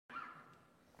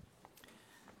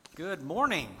Good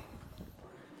morning.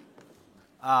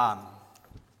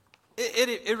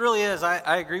 It really is.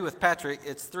 I agree with Patrick.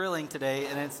 It's thrilling today,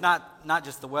 and it's not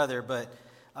just the weather, but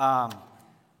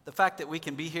the fact that we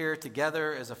can be here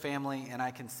together as a family, and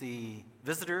I can see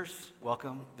visitors.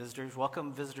 Welcome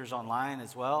visitors online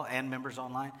as well, and members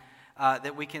online.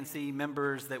 That we can see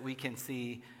members,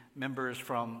 members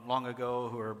from long ago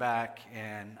who are back,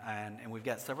 and we've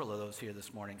got several of those here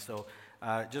this morning. So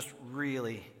just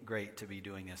really great to be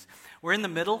doing this. We're in the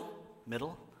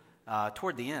middle,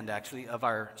 toward the end actually, of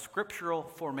our scriptural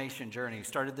formation journey. We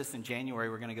started this in January.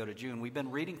 We're going to go to June. We've been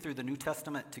reading through the New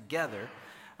Testament together.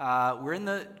 We're in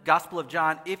the Gospel of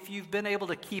John. If you've been able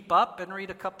to keep up and read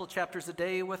a couple chapters a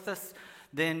day with us,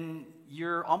 then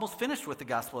you're almost finished with the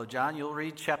Gospel of John. You'll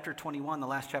read chapter 21, the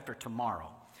last chapter,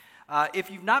 tomorrow.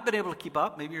 If you've not been able to keep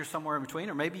up, maybe you're somewhere in between,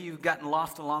 or maybe you've gotten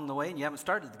lost along the way and you haven't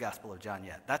started the Gospel of John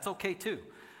yet. That's okay too.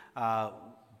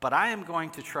 But I am going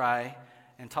to try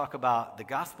and talk about the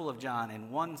Gospel of John in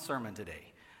one sermon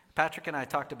today. Patrick and I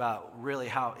talked about really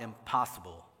how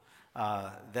impossible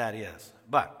that is.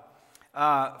 But,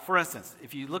 for instance,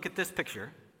 if you look at this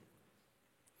picture,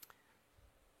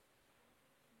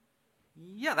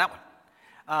 yeah, that one,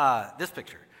 this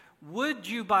picture, would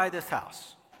you buy this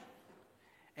house?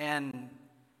 And,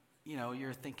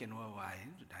 you're thinking, well, I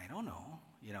don't know,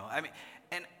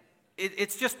 and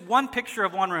it's just one picture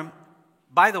of one room.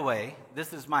 By the way,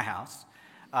 this is my house,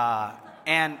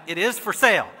 and it is for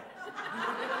sale.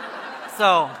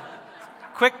 So,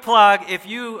 quick plug, if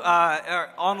you are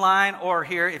online or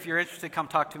here, if you're interested, come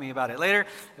talk to me about it later.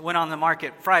 It went on the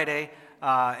market Friday,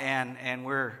 and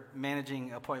we're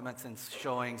managing appointments and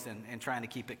showings and trying to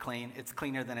keep it clean. It's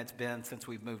cleaner than it's been since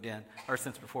we've moved in, or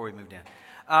since before we moved in.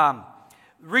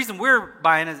 The reason we're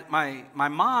buying is my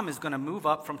mom is going to move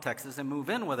up from Texas and move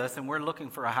in with us, and we're looking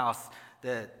for a house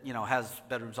that has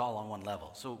bedrooms all on one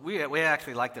level. So we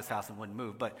actually like this house and wouldn't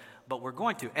move, but we're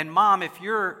going to. And Mom, if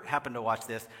you're happen to watch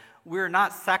this, we're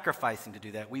not sacrificing to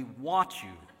do that. We want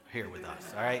you here with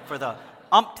us, all right? For the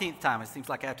umpteenth time, it seems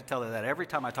like I have to tell her that every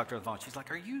time I talk to her on the phone. She's like,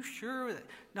 "Are you sure?"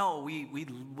 No, we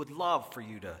would love for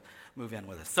you to move in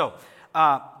with us. So,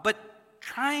 but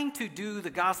trying to do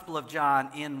the Gospel of John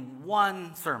in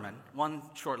one sermon, one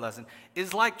short lesson,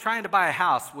 is like trying to buy a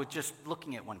house with just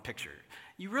looking at one picture.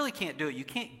 You really can't do it. You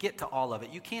can't get to all of it.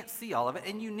 You can't see all of it,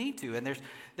 and you need to. And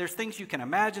there's things you can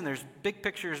imagine. There's big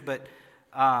pictures, but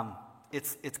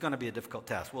it's going to be a difficult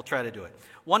task. We'll try to do it.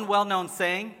 One well-known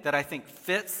saying that I think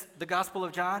fits the Gospel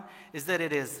of John is that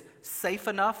it is safe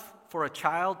enough for a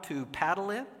child to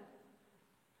paddle in,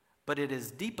 but it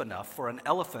is deep enough for an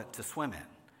elephant to swim in.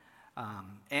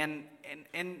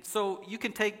 And so you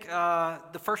can take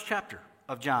the first chapter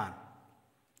of John.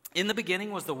 In the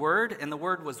beginning was the Word, and the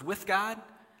Word was with God,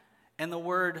 and the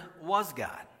Word was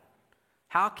God.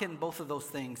 How can both of those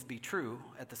things be true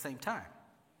at the same time?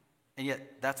 And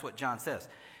yet, that's what John says.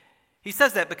 He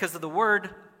says that because of the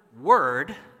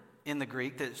word in the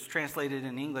Greek that's translated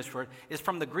in English for it is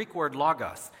from the Greek word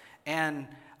logos. And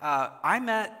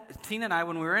Tina and I,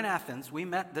 when we were in Athens, we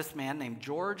met this man named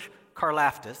George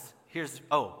Karlaftis.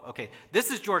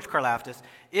 This is George Karlaftis.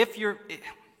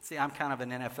 See, I'm kind of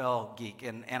an NFL geek,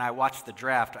 and I watched the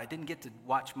draft. I didn't get to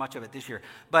watch much of it this year.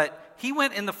 But he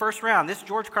went in the first round. This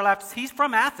George Karlaftis, he's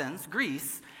from Athens,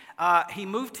 Greece. He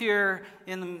moved here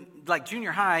in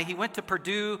junior high. He went to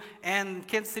Purdue, and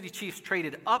Kansas City Chiefs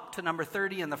traded up to number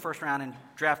 30 in the first round and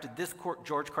drafted this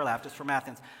George Karlaftis from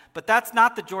Athens. But that's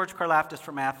not the George Karlaftis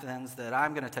from Athens that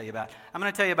I'm going to tell you about. I'm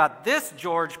going to tell you about this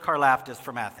George Karlaftis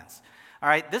from Athens. All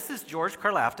right, this is George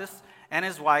Karlaftis and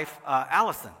his wife,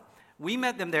 Allison. We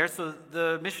met them there, so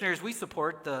the missionaries we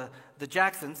support, the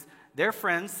Jacksons, they're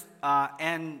friends,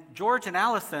 and George and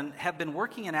Allison have been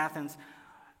working in Athens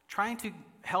trying to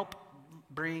help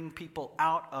bring people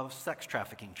out of sex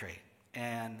trafficking trade.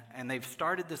 And they've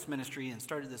started this ministry and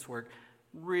started this work.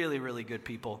 Really, really good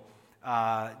people.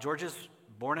 George is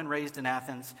born and raised in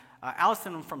Athens.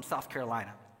 Allison from South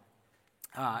Carolina.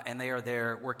 And they are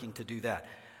there working to do that.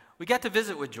 We got to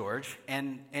visit with George,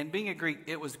 and being a Greek,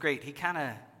 it was great. He kind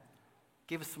of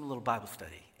gave us some little Bible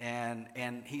study.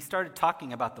 And he started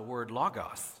talking about the word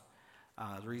logos.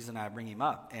 The reason I bring him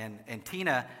up. And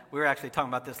Tina, we were actually talking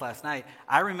about this last night.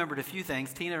 I remembered a few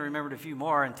things. Tina remembered a few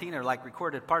more. And Tina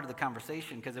recorded part of the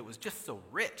conversation because it was just so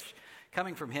rich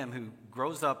coming from him who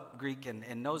grows up Greek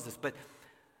and knows this. But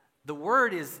the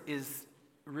word is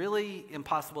really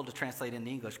impossible to translate into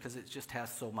English because it just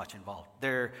has so much involved.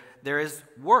 There is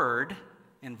word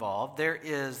involved. There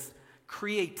is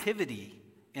creativity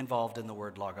involved in the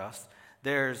word logos.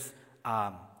 There's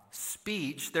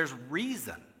speech. There's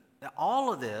reason.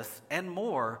 All of this and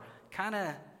more kind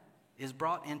of is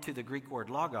brought into the Greek word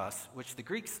logos, which the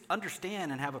Greeks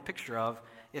understand and have a picture of.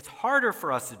 It's harder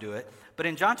for us to do it. But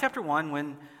in John chapter 1,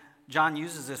 when John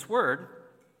uses this word,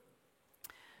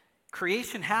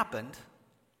 creation happened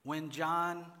when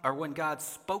God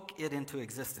spoke it into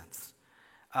existence.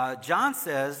 John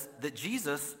says that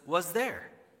Jesus was there.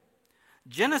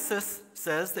 Genesis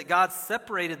says that God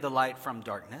separated the light from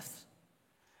darkness.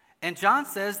 And John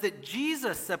says that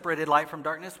Jesus separated light from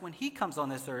darkness when he comes on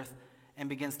this earth and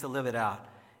begins to live it out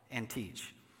and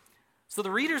teach. So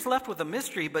the reader's left with a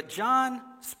mystery, but John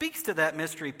speaks to that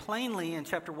mystery plainly in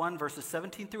chapter 1, verses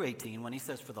 17 through 18, when he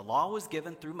says, "For the law was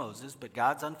given through Moses, but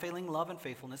God's unfailing love and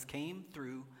faithfulness came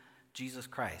through Jesus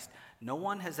Christ. No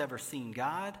one has ever seen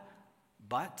God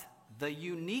but the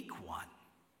unique one,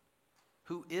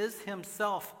 who is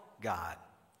himself God,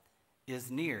 is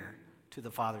near to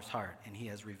the Father's heart, and he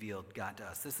has revealed God to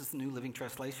us." This is the New Living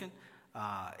Translation.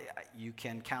 You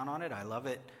can count on it. I love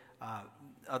it.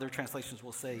 Other translations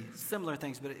will say similar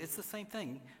things, but it's the same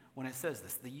thing when it says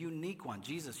this. The unique one,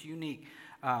 Jesus, unique.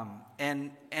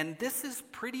 And this is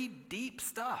pretty deep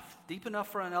stuff, deep enough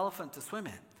for an elephant to swim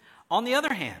in. On the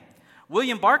other hand,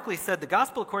 William Barclay said the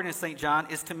Gospel according to St. John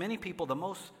is to many people the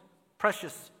most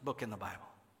precious book in the Bible.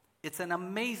 It's an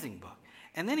amazing book.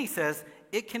 And then he says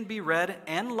it can be read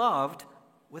and loved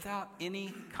without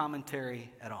any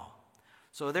commentary at all.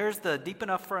 So there's the deep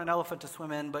enough for an elephant to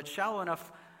swim in, but shallow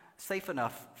enough, safe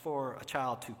enough for a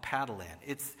child to paddle in.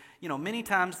 It's, many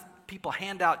times people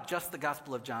hand out just the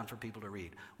Gospel of John for people to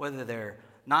read, whether they're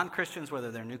non-Christians,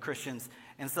 whether they're new Christians.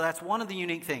 And so that's one of the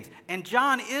unique things. And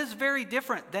John is very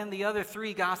different than the other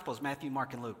three Gospels, Matthew,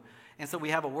 Mark, and Luke. And so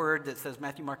we have a word that says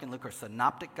Matthew, Mark, and Luke are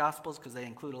synoptic Gospels because they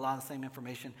include a lot of the same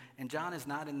information. And John is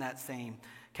not in that same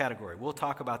category. We'll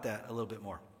talk about that a little bit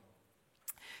more.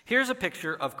 Here's a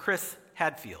picture of Chris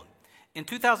Hadfield. In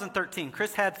 2013,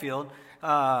 Chris Hadfield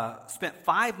spent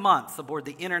 5 months aboard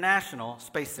the International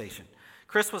Space Station.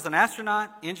 Chris was an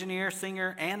astronaut, engineer,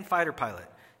 singer, and fighter pilot.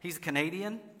 He's a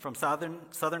Canadian from southern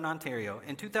Ontario.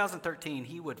 In 2013,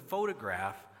 he would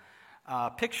photograph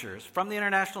pictures from the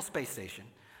International Space Station,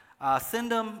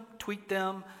 send them, tweet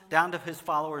them down to his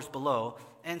followers below,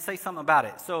 and say something about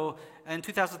it. So in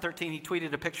 2013, he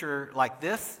tweeted a picture like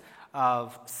this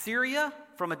of Syria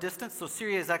from a distance. So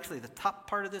Syria is actually the top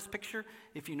part of this picture,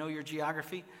 if you know your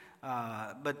geography.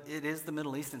 But it is the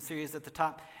Middle East, and Syria is at the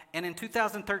top. And in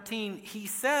 2013, he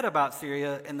said about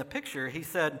Syria in the picture, he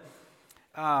said,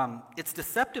 it's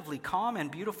deceptively calm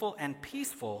and beautiful and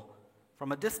peaceful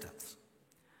from a distance.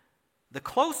 The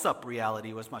close-up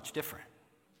reality was much different.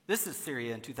 This is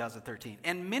Syria in 2013.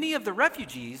 And many of the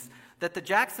refugees that the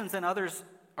Jacksons and others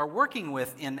are working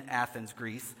with in Athens,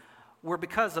 Greece, were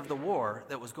because of the war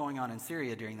that was going on in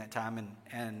Syria during that time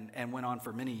and went on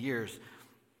for many years,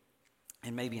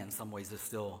 and maybe in some ways is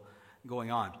still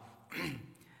going on.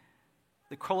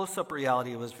 The close-up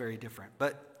reality was very different.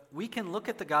 But we can look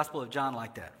at the Gospel of John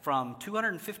like that. From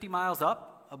 250 miles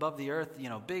up above the earth,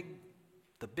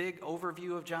 the big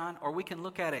overview of John, or we can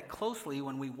look at it closely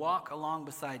when we walk along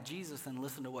beside Jesus and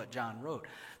listen to what John wrote.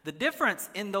 The difference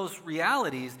in those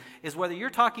realities is whether you're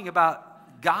talking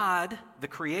about God, the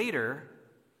Creator,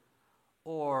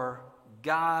 or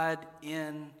God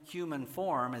in human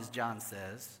form, as John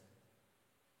says,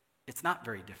 it's not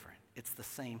very different. It's the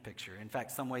same picture. In fact,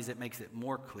 some ways it makes it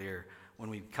more clear when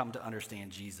we come to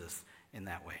understand Jesus in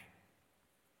that way.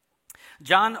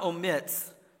 John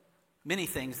omits many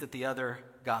things that the other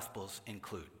Gospels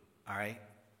include, all right?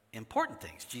 Important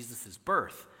things: Jesus'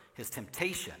 birth, his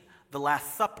temptation, the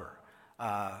Last Supper,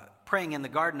 praying in the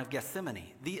Garden of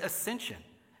Gethsemane, the Ascension.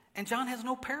 And John has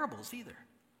no parables either.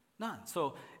 None.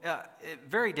 So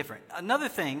very different. Another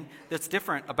thing that's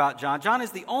different about John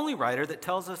is the only writer that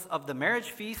tells us of the marriage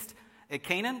feast at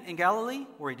Cana in Galilee,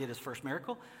 where he did his first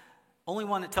miracle. Only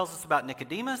one that tells us about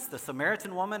Nicodemus, the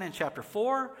Samaritan woman in chapter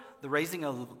 4, the raising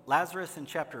of Lazarus in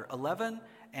chapter 11,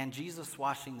 and Jesus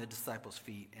washing the disciples'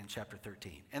 feet in chapter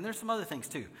 13. And there's some other things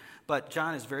too, but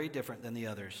John is very different than the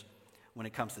others when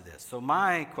it comes to this. So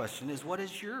my question is, what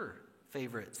is your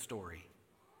favorite story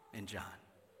in John?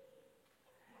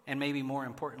 And maybe more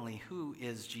importantly, who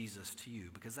is Jesus to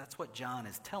you? Because that's what John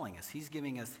is telling us. He's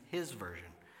giving us his version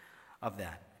of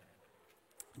that.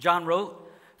 John wrote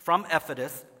from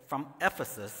Ephesus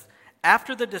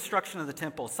after the destruction of the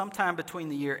temple, sometime between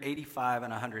the year 85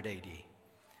 and 100 AD.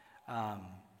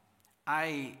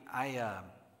 I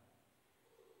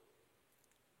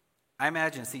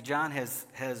imagine, John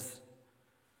has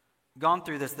gone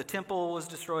through this. The temple was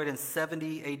destroyed in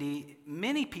 70 AD.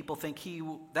 Many people think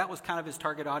that was kind of his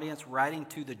target audience, writing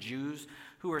to the Jews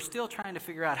who are still trying to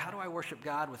figure out, how do I worship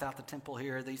God without the temple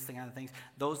here, these kind of things,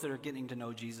 those that are getting to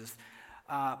know Jesus.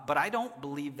 But I don't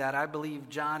believe that. I believe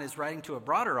John is writing to a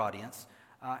broader audience,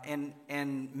 and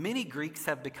many Greeks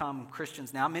have become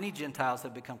Christians now. Many Gentiles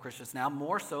have become Christians now,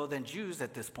 more so than Jews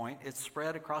at this point. It's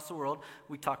spread across the world.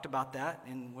 We talked about that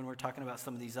when we're talking about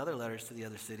some of these other letters to the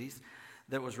other cities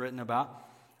that was written about.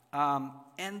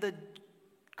 And the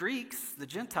Greeks, the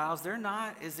Gentiles, they're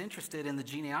not as interested in the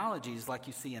genealogies like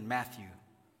you see in Matthew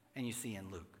and you see in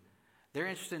Luke. They're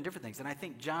interested in different things. And I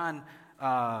think John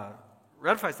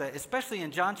ratifies that, especially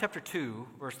in John chapter 2,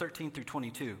 verse 13 through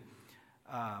 22.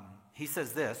 He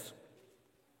says this.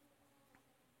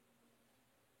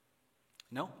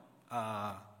 No?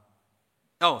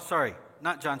 Sorry.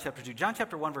 Not John chapter 2. John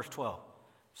chapter 1, verse 12.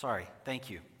 Sorry. Thank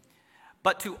you.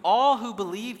 But to all who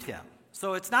believed him.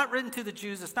 So it's not written to the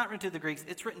Jews, it's not written to the Greeks,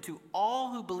 it's written to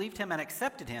all who believed him and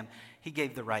accepted him. He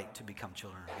gave the right to become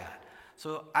children of God.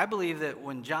 So I believe that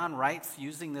when John writes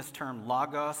using this term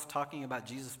logos, talking about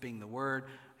Jesus being the Word,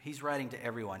 he's writing to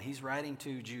everyone. He's writing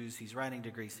to Jews, he's writing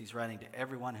to Greeks, he's writing to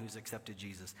everyone who's accepted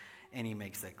Jesus, and he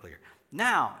makes that clear.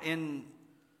 Now,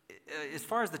 as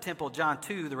far as the temple, John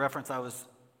 2, the reference I was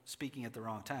speaking at the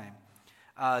wrong time,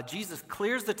 Jesus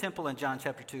clears the temple in John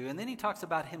chapter 2, and then he talks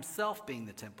about himself being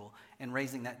the temple and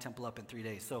raising that temple up in 3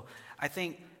 days. So I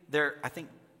think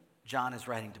John is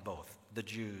writing to both, the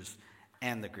Jews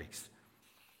and the Greeks.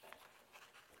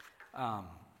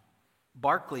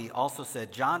 Barclay also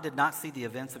said, John did not see the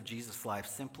events of Jesus' life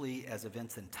simply as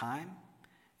events in time.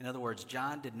 In other words,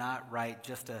 John did not write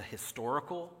just a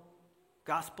historical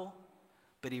gospel,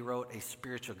 but he wrote a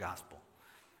spiritual gospel.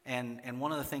 And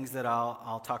one of the things that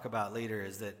I'll talk about later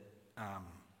is that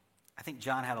I think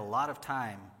John had a lot of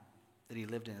time that he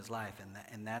lived in his life,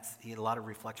 and he had a lot of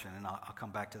reflection, and I'll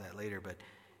come back to that later, but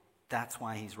that's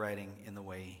why he's writing in the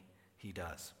way he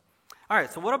does. All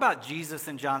right, so what about Jesus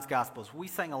in John's Gospels? We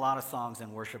sang a lot of songs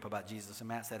in worship about Jesus, and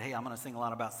Matt said, hey, I'm going to sing a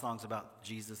lot about songs about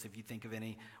Jesus if you think of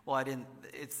any. Well, I didn't.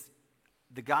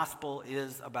 The gospel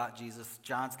is about Jesus.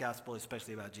 John's gospel is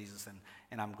especially about Jesus,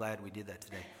 and I'm glad we did that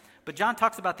today. But John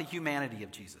talks about the humanity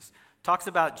of Jesus, talks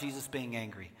about Jesus being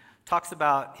angry, talks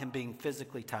about him being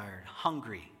physically tired,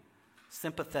 hungry,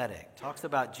 sympathetic, talks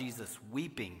about Jesus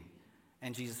weeping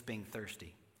and Jesus being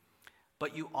thirsty.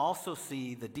 But you also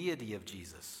see the deity of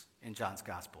Jesus in John's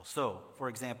gospel. So, for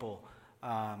example,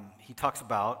 he talks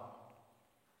about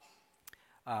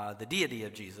the deity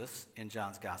of Jesus in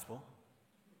John's gospel.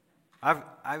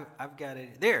 I've got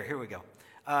it there. Here we go.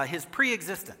 His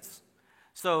pre-existence.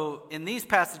 So in these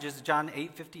passages, John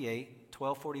 8:58,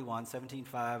 12:41,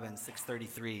 17:5, and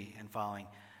 6:33 and following,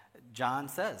 John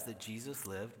says that Jesus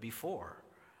lived before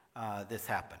this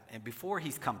happened and before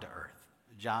he's come to earth.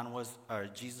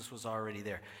 Jesus was already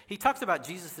there. He talks about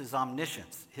Jesus'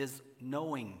 omniscience, his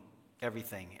knowing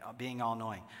everything, being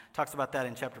all-knowing. Talks about that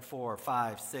in chapter 4,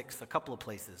 5, 6, a couple of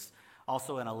places.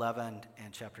 Also in 11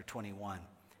 and chapter 21,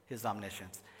 his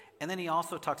omniscience. And then he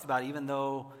also talks about, even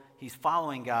though he's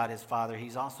following God, his Father,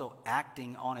 he's also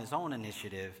acting on his own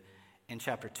initiative in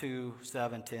chapter 2,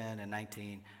 7, 10, and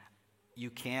 19.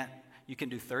 You can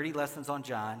do 30 lessons on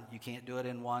John. You can't do it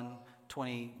in one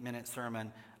 20-minute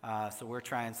sermon. So we're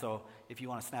trying. So if you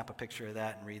want to snap a picture of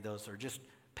that and read those, or just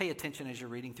pay attention as you're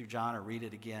reading through John or read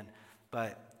it again.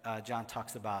 But John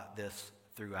talks about this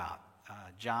throughout.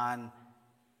 John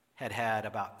had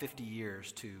about 50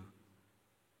 years to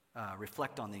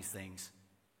reflect on these things,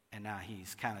 and now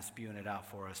he's kind of spewing it out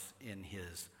for us in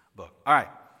his book. All right.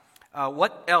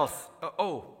 What else?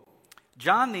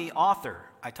 John the author.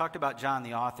 I talked about John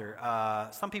the author.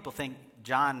 Some people think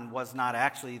John was not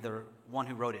actually the one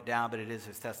who wrote it down, but it is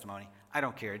his testimony. I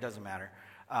don't care. It doesn't matter.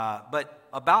 But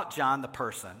about John the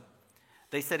person,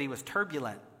 they said he was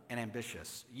turbulent and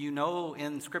ambitious. You know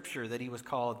in Scripture that he was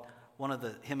called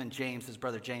him and James, his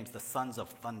brother James, the sons of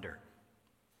thunder.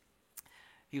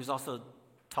 He was also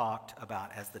talked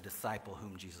about as the disciple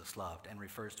whom Jesus loved, and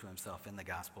refers to himself in the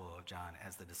Gospel of John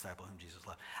as the disciple whom Jesus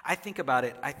loved. I think about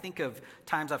it. I think of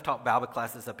times I've taught Bible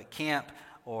classes up at camp,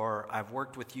 or I've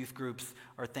worked with youth groups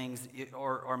or things,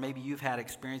 or maybe you've had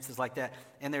experiences like that,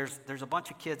 and there's a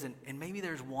bunch of kids, and maybe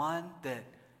there's one that,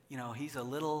 he's a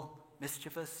little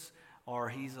mischievous, or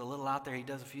he's a little out there, he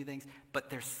does a few things, but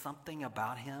there's something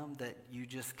about him that you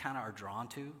just kind of are drawn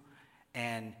to,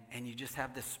 and you just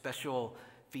have this special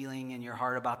feeling in your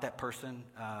heart about that person,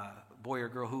 boy or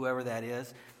girl, whoever that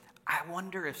is. I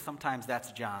wonder if sometimes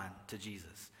that's John to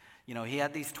Jesus. He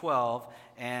had these 12,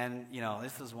 and,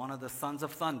 this is one of the sons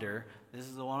of thunder. This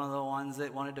is one of the ones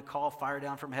that wanted to call fire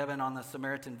down from heaven on the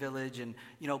Samaritan village. And,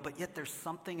 but yet there's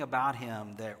something about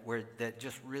him that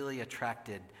just really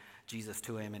attracted Jesus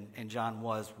to him. And John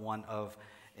was one of,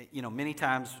 many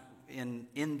times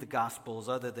in the Gospels,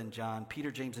 other than John,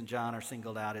 Peter, James, and John are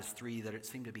singled out as three that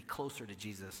seem to be closer to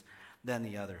Jesus than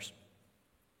the others.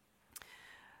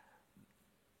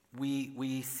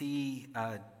 We see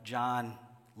John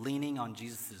leaning on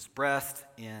Jesus' breast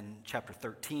in chapter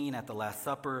 13 at the Last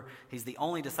Supper. He's the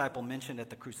only disciple mentioned at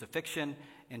the crucifixion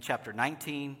in chapter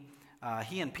 19.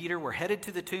 He and Peter were headed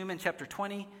to the tomb in chapter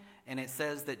 20, and it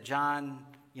says that John,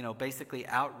 basically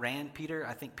outran Peter.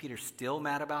 I think Peter's still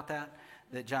mad about that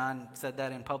John said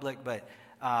that in public. But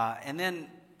and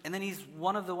then he's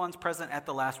one of the ones present at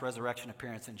the last resurrection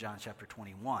appearance in John chapter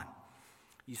 21.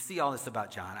 You see all this about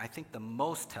John. I think the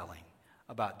most telling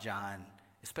about John,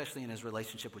 especially in his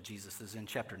relationship with Jesus, is in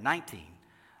chapter 19,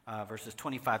 verses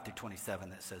 25 through 27,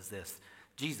 that says this: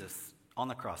 Jesus on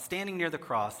the cross, standing near the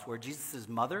cross were Jesus'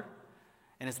 mother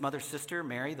and his mother's sister,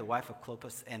 Mary, the wife of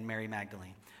Clopas, and Mary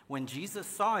Magdalene. When Jesus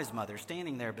saw his mother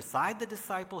standing there beside the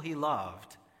disciple he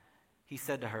loved, he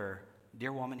said to her,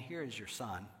 "Dear woman, here is your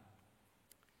son."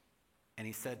 And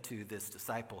he said to this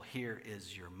disciple, "Here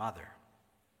is your mother."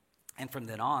 And from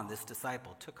then on, this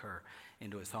disciple took her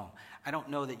into his home. I don't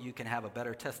know that you can have a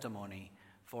better testimony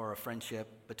for a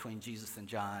friendship between Jesus and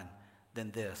John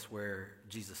than this, where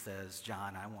Jesus says,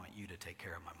 "John, I want you to take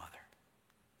care of my mother.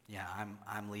 Yeah,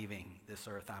 I'm leaving this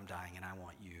earth, I'm dying, and I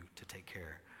want you to take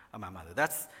care of my mother."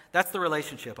 That's the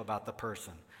relationship about the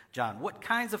person, John. What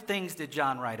kinds of things did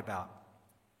John write about?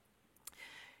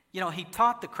 He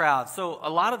taught the crowd. So a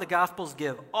lot of the Gospels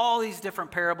give all these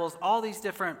different parables, all these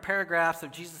different paragraphs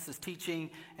of Jesus' teaching,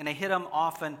 and they hit them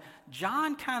often.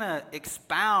 John kind of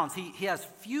expounds. He has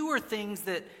fewer things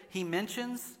that he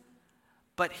mentions,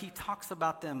 but he talks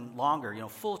about them longer,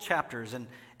 full chapters. And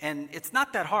it's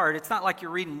not that hard. It's not like you're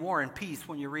reading War and Peace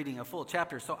when you're reading a full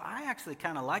chapter. So I actually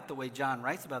kind of like the way John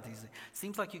writes about these things.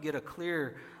 Seems like you get a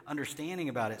clear understanding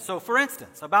about it. So for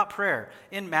instance, about prayer.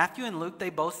 In Matthew and Luke, they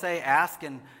both say, "Ask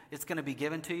and it's going to be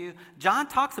given to you." John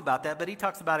talks about that, but he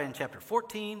talks about it in chapter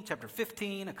 14, chapter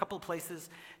 15, a couple of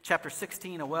places, chapter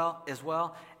 16 as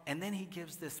well. And then he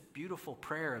gives this beautiful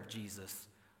prayer of Jesus,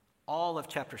 all of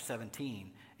chapter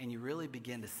 17. And you really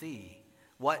begin to see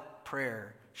what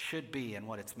prayer should be and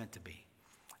what it's meant to be.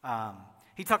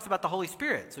 He talks about the Holy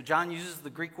Spirit. So John uses the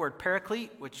Greek word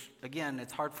paraclete, which, again,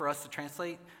 it's hard for us to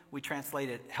translate. We translate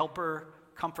it helper,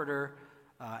 comforter,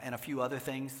 and a few other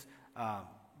things.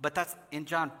 But that's in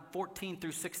John 14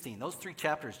 through 16. Those three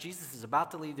chapters, Jesus is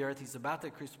about to leave the earth. He's about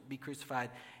to be crucified,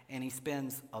 and he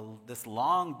spends this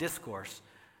long discourse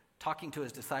talking to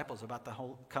his disciples about the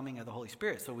whole coming of the Holy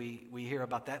Spirit. So we hear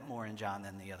about that more in John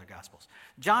than the other Gospels.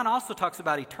 John also talks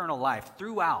about eternal life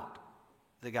throughout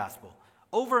the Gospel,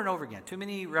 over and over again. Too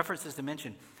many references to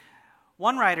mention.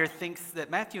 One writer thinks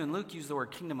that Matthew and Luke use the word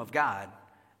kingdom of God,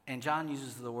 and John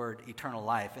uses the word eternal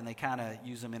life, and they kind of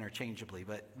use them interchangeably.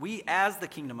 But we, as the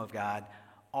kingdom of God,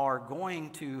 are going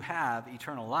to have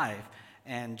eternal life,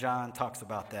 and John talks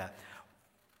about that.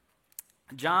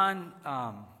 John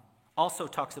also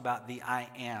talks about the "I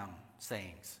am"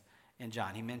 sayings in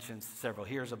John. He mentions several.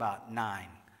 Here's about 9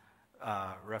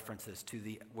 references to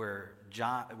where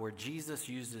Jesus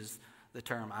uses the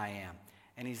term "I am."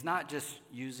 And he's not just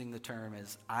using the term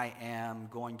as "I am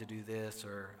going to do this"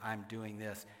 or "I'm doing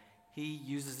this." He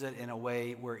uses it in a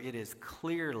way where it is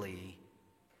clearly,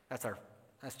 that's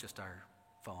just our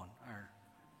phone. Our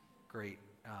great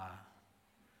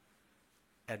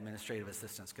administrative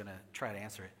assistant's going to try to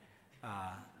answer it.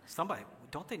 Somebody,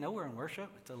 don't they know we're in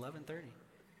worship? It's 11:30.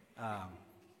 I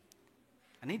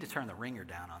need to turn the ringer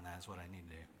down on that is what I need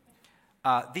to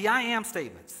do. The "I am"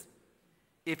 statements.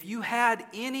 If you had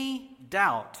any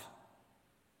doubt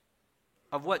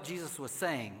of what Jesus was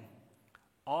saying,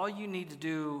 all you need to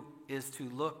do is to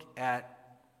look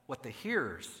at what the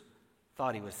hearers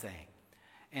thought he was saying.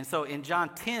 And so in John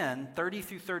 10:30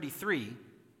 through 33,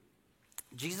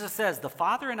 Jesus says, "The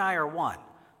Father and I are one."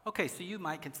 Okay, so you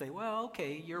can say, well,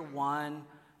 okay, you're one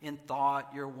in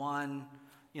thought, you're one,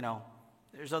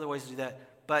 there's other ways to do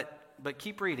that. But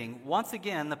keep reading. "Once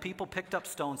again, the people picked up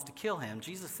stones to kill him.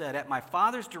 Jesus said, 'At my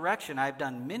Father's direction, I have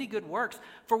done many good works.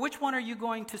 For which one are you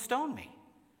going to stone me?'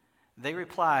 They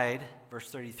replied,"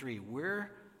 verse 33,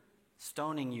 "We're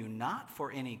stoning you not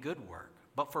for any good work,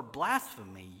 but for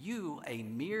blasphemy. You, a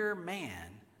mere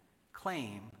man,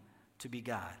 claim to be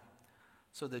God."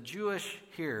 So the Jewish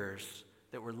hearers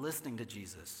that were listening to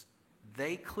Jesus,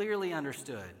 they clearly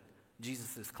understood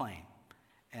Jesus' claim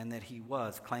and that he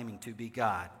was claiming to be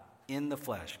God. in the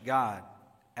flesh, God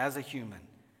as a human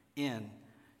in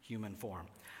human form.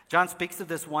 John speaks of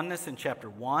this oneness in chapter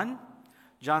 1.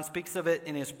 John speaks of it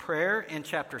in his prayer in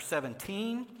chapter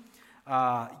 17.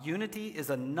 Unity is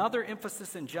another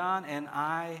emphasis in John, and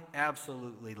I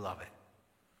absolutely love it.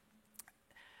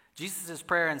 Jesus'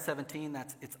 prayer in 17,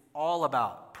 it's all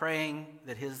about praying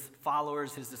that his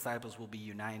followers, his disciples will be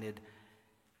united.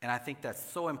 And I think that's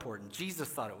so important. Jesus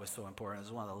thought it was so important.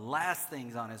 It was one of the last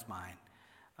things on his mind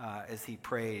as he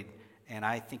prayed. And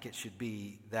I think it should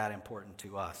be that important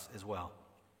to us as well.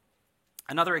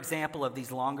 Another example of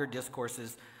these longer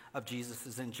discourses of Jesus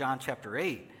is in John chapter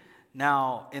 8.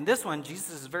 Now, in this one,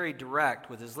 Jesus is very direct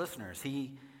with his listeners.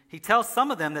 He tells some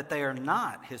of them that they are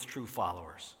not his true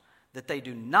followers, that they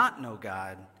do not know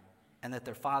God, and that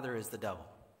their father is the devil.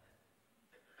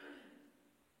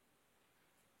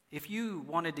 If you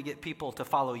wanted to get people to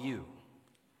follow you,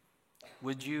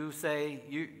 would you say,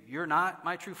 you're not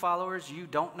my true followers, you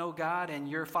don't know God, and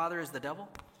your father is the devil?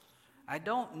 I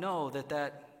don't know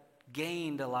that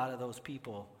gained a lot of those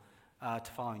people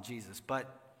to following Jesus. But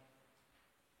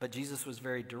Jesus was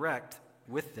very direct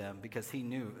with them because he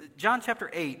knew. John chapter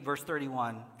 8, verse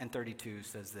 31 and 32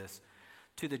 says this.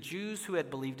 To the Jews who had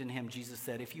believed in him, Jesus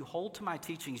said, if you hold to my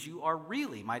teachings, you are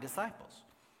really my disciples.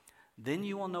 Then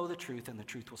you will know the truth, and the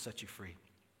truth will set you free.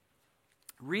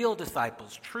 Real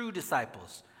disciples, true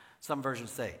disciples, some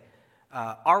versions say.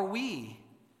 Are we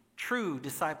true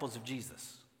disciples of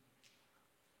Jesus?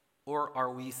 Or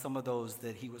are we some of those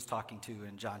that he was talking to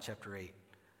in John chapter 8,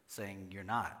 saying, you're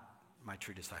not my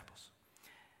true disciples?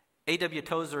 A.W.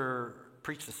 Tozer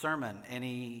preached a sermon, and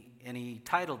he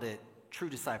titled it, True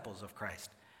Disciples of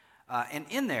Christ. And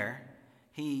in there,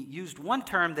 he used one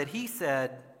term that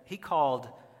he called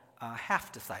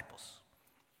half disciples.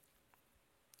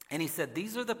 And he said,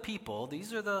 these are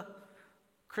the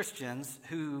Christians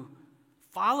who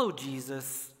follow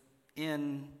Jesus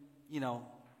in,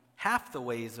 half the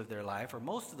ways of their life, or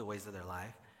most of the ways of their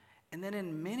life. And then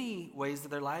in many ways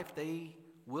of their life, they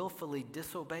willfully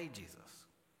disobey Jesus.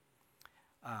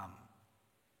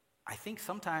 I think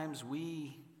sometimes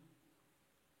we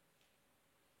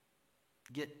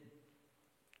get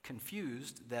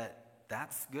confused that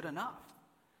that's good enough.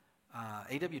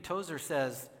 A.W. Tozer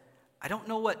says, I don't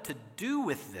know what to do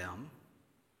with them,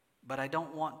 but I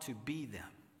don't want to be them.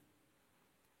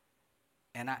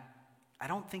 And I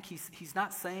don't think he's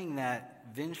not saying that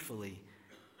vengefully.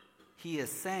 He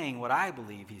is saying what I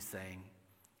believe he's saying,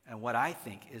 and what I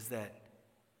think is that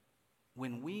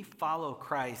when we follow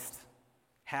Christ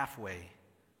halfway,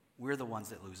 we're the ones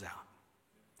that lose out.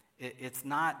 It's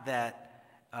not that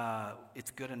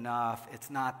it's good enough. It's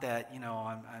not that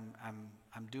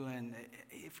I'm doing.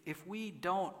 If we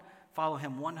don't follow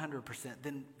him 100%,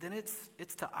 then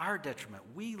it's to our detriment.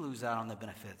 We lose out on the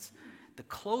benefits. The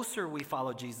closer we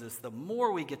follow Jesus, the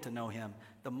more we get to know him,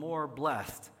 the more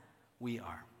blessed we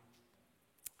are.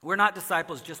 We're not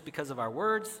disciples just because of our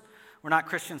words. We're not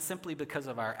Christians simply because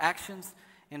of our actions.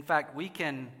 In fact, we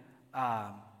can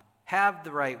have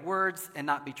the right words and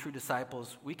not be true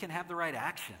disciples. We can have the right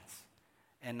actions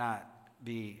and not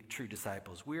be true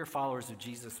disciples. We are followers of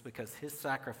Jesus because his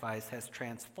sacrifice has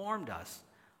transformed us,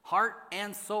 heart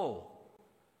and soul,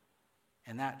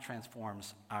 and that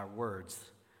transforms our words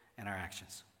and our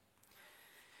actions.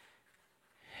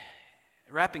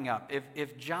 Wrapping up,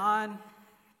 if John,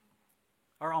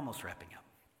 or almost wrapping up,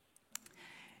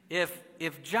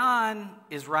 if John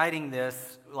is writing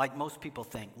this, like most people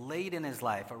think, late in his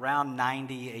life, around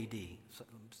 90 A.D., so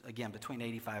again, between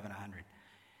 85 and 100,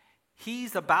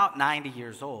 he's about 90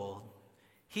 years old.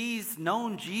 He's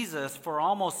known Jesus for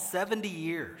almost 70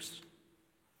 years.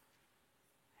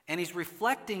 And he's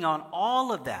reflecting on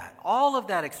all of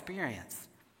that experience.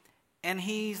 And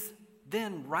he's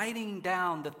then writing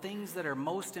down the things that are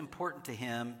most important to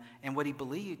him and what he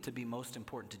believed to be most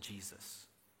important to Jesus.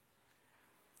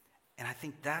 And I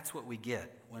think that's what we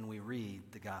get when we read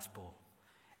the gospel.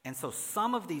 And so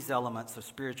some of these elements of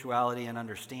spirituality and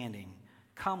understanding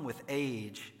come with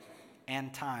age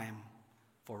and time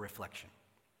for reflection.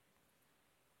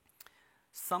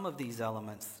 Some of these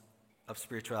elements of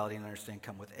spirituality and understanding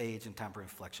come with age and time for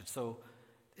reflection. So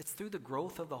it's through the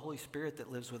growth of the Holy Spirit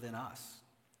that lives within us.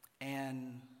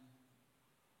 And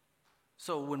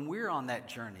so when we're on that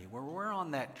journey, when we're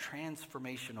on that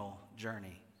transformational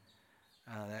journey,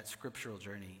 that scriptural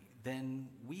journey, then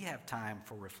we have time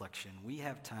for reflection. We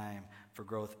have time for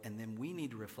growth, and then we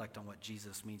need to reflect on what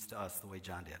Jesus means to us the way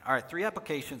John did. All right, 3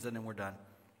 applications, and then we're done.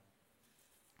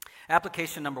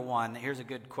 Application number 1, here's a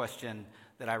good question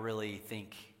that I really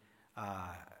think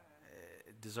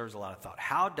deserves a lot of thought.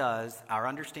 How does our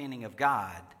understanding of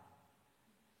God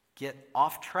get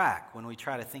off track when we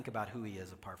try to think about who he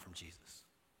is apart from Jesus.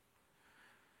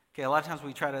 Okay, a lot of times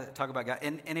we try to talk about God,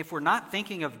 and if we're not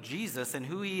thinking of Jesus and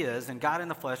who he is, and God in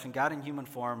the flesh and God in human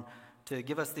form to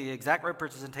give us the exact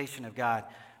representation of God,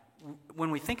 when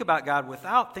we think about God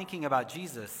without thinking about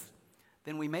Jesus,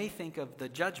 then we may think of the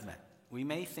judgment. We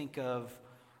may think of,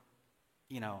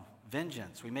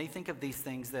 vengeance. We may think of these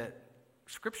things that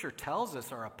Scripture tells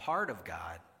us are a part of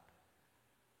God,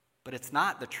 but it's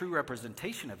not the true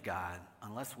representation of God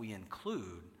unless we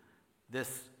include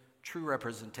this true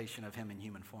representation of him in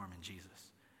human form in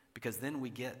Jesus. Because then we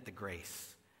get the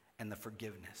grace and the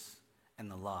forgiveness and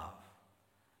the love.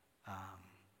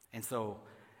 And so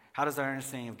how does our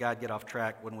understanding of God get off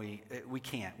track when we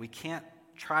can't? We can't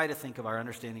try to think of our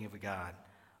understanding of God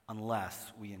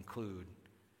unless we include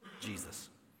Jesus.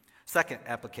 Second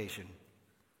application,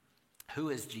 who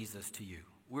is Jesus to you?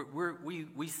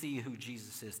 We see who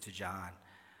Jesus is to John.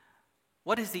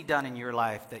 What has he done in your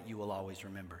life that you will always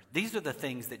remember? These are the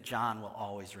things that John will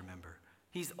always remember.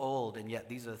 He's old, and yet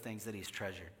these are the things that he's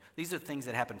treasured. These are things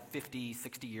that happened 50,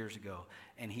 60 years ago,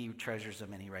 and he treasures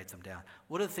them and he writes them down.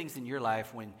 What are the things in your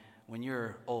life when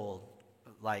you're old,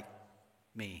 like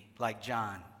me, like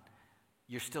John,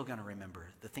 you're still going to remember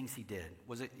the things he did?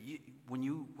 Was it when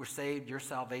you were saved, your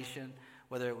salvation,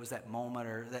 whether it was that moment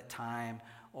or that time,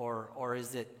 or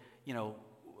is it,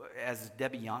 as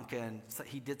Debbie Yonka, and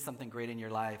he did something great in your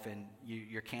life and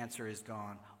your cancer is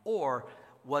gone? Or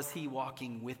was he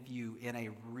walking with you in a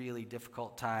really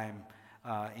difficult time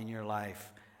in your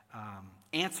life?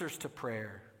 Answers to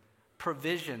prayer,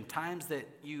 provision, times that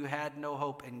you had no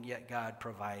hope and yet God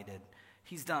provided.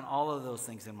 He's done all of those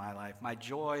things in my life. My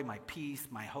joy, my peace,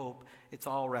 my hope, it's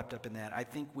all wrapped up in that. I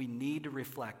think we need to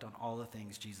reflect on all the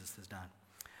things Jesus has done.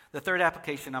 The third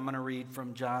application I'm going to read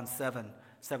from John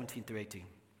 7:17 through 18.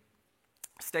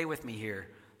 Stay with me here.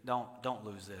 Don't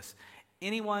lose this.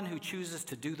 Anyone who chooses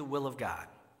to do the will of God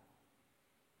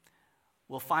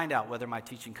will find out whether my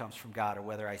teaching comes from God or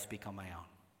whether I speak on my own.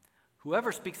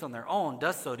 Whoever speaks on their own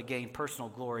does so to gain personal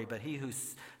glory, but he who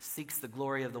seeks the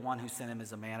glory of the one who sent him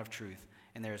is a man of truth,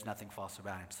 and there is nothing false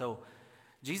about him. So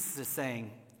Jesus is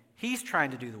saying he's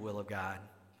trying to do the will of God.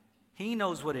 He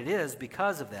knows what it is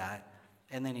because of that,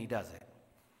 and then he does it.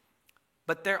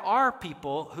 But there are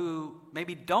people who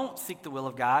maybe don't seek the will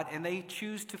of God, and they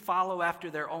choose to follow after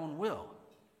their own will.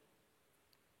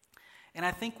 And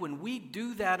I think when we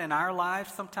do that in our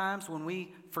lives sometimes, when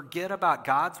we forget about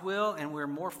God's will and we're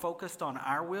more focused on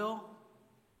our will,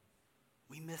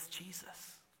 we miss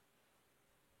Jesus.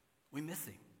 We miss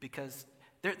him because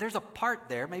there's a part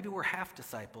there, maybe we're half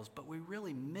disciples, but we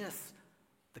really miss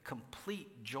the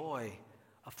complete joy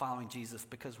of following Jesus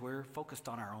because we're focused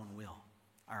on our own will,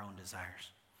 our own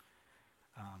desires.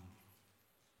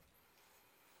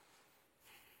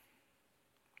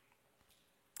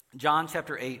 John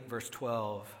chapter 8, verse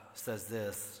 12 says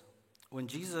this. When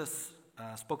Jesus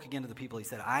spoke again to the people, he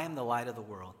said, I am the light of the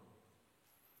world.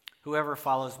 Whoever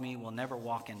follows me will never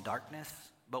walk in darkness,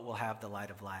 but will have the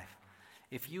light of life.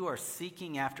 If you are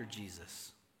seeking after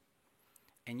Jesus,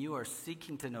 and you are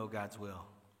seeking to know God's will,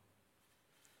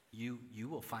 you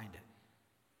will find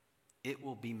it. It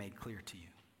will be made clear to you.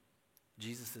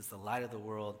 Jesus is the light of the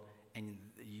world, and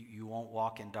you won't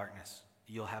walk in darkness.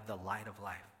 You'll have the light of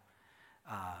life.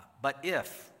 But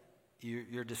if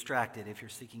you're distracted, if you're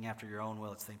seeking after your own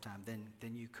will at the same time,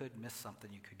 then you could miss something.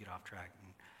 You could get off track.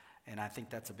 And I think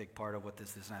that's a big part of what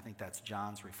this is, and I think that's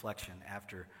John's reflection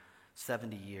after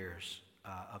 70 years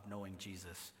of knowing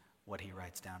Jesus, what he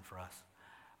writes down for us.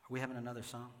 Are we having another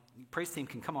song? Praise team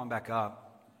can come on back up.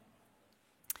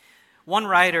 One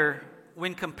writer,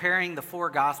 when comparing the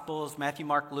four Gospels, Matthew,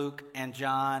 Mark, Luke, and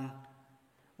John,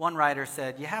 one writer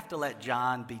said, you have to let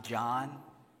John be John.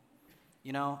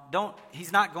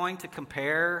 He's not going to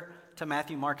compare to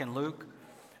Matthew, Mark, and Luke.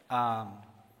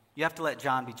 You have to let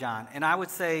John be John. And I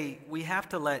would say we have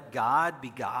to let God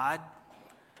be God.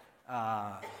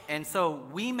 And so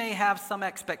we may have some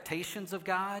expectations of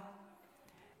God,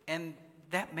 and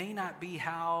that may not be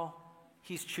how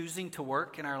he's choosing to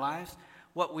work in our lives.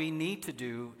 What we need to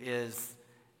do is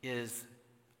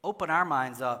open our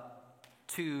minds up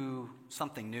to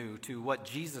something new, to what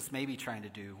Jesus may be trying to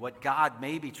do, what God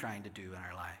may be trying to do in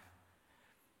our life,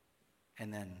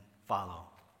 and then follow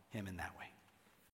him in that way.